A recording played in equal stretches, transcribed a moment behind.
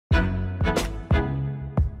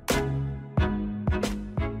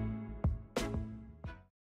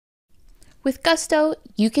With Gusto,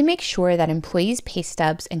 you can make sure that employees' pay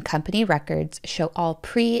stubs and company records show all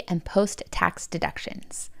pre- and post-tax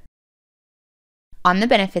deductions. On the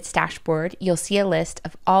benefits dashboard, you'll see a list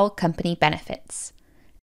of all company benefits.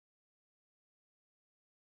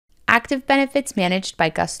 Active benefits managed by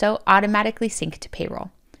Gusto automatically sync to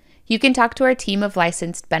payroll. You can talk to our team of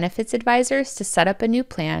licensed benefits advisors to set up a new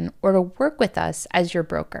plan or to work with us as your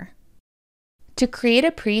broker. To create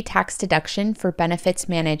a pre-tax deduction for benefits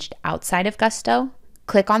managed outside of Gusto,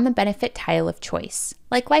 click on the benefit tile of choice,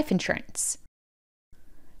 like life insurance.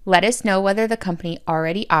 Let us know whether the company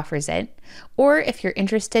already offers it, or if you're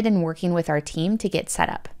interested in working with our team to get set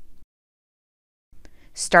up.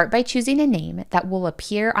 Start by choosing a name that will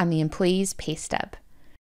appear on the employee's pay stub,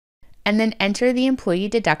 and then enter the employee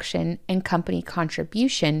deduction and company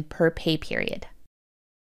contribution per pay period.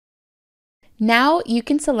 Now you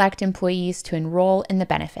can select employees to enroll in the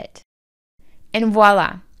benefit. And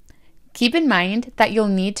voila! Keep in mind that you'll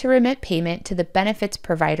need to remit payment to the benefits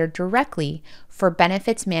provider directly for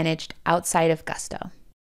benefits managed outside of Gusto.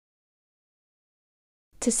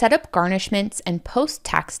 To set up garnishments and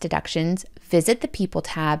post-tax deductions, visit the People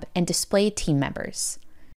tab and display team members.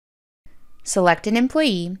 Select an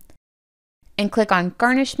employee and click on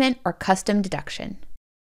Garnishment or Custom Deduction.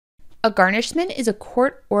 A garnishment is a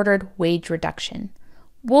court-ordered wage reduction.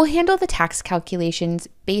 We'll handle the tax calculations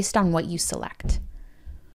based on what you select.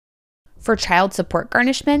 For child support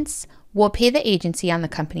garnishments, we'll pay the agency on the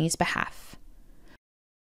company's behalf.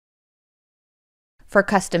 For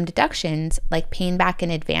custom deductions, like paying back in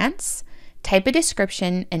advance, type a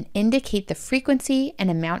description and indicate the frequency and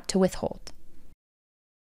amount to withhold.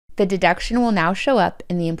 The deduction will now show up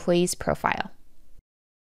in the employee's profile.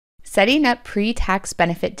 Setting up pre-tax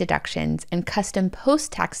benefit deductions and custom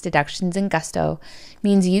post-tax deductions in Gusto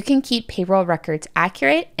means you can keep payroll records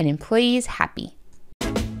accurate and employees happy.